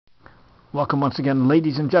Welcome once again,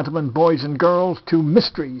 ladies and gentlemen, boys and girls, to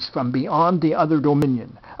Mysteries from Beyond the Other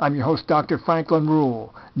Dominion. I'm your host, Dr. Franklin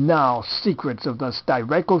Ruehl. Now, Secrets of the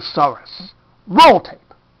Styracosaurus. Roll tape!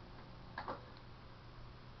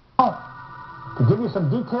 To give you some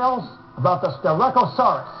details about the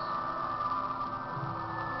Styracosaurus.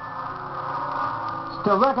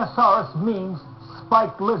 Styracosaurus means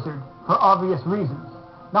spiked lizard for obvious reasons.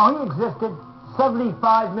 Now, he existed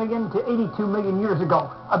 75 million to 82 million years ago,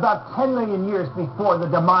 about 10 million years before the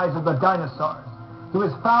demise of the dinosaurs. He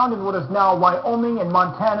was found in what is now Wyoming and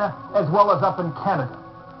Montana, as well as up in Canada.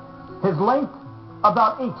 His length,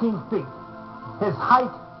 about 18 feet. His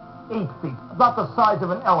height, 8 feet, about the size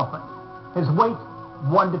of an elephant. His weight,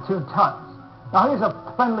 1 to 2 tons. Now, he's a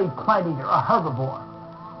friendly plant eater, a herbivore.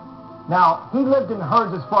 Now, he lived in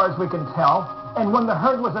herds as far as we can tell, and when the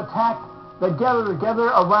herd was attacked, they gathered together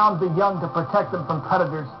around the young to protect them from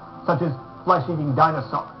predators such as flesh-eating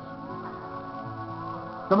dinosaurs.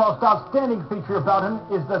 The most outstanding feature about him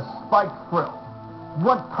is the spiked frill.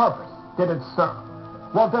 What purpose did it serve?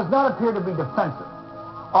 Well, it does not appear to be defensive.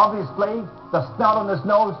 Obviously, the snout on his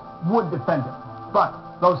nose would defend him, but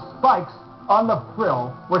those spikes on the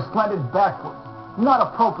frill were slanted backwards, not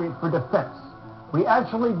appropriate for defense. We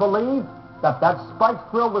actually believe that spiked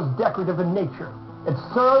frill was decorative in nature. It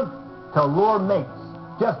served to lure mates,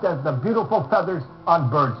 just as the beautiful feathers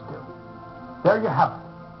on birds do. There you have it,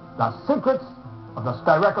 the secrets of the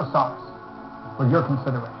Styracosaurus, for your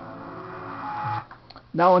consideration.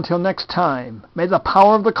 Now until next time, may the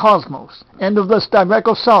power of the cosmos and of the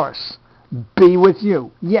Styracosaurus be with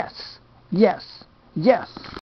you. Yes, yes, yes.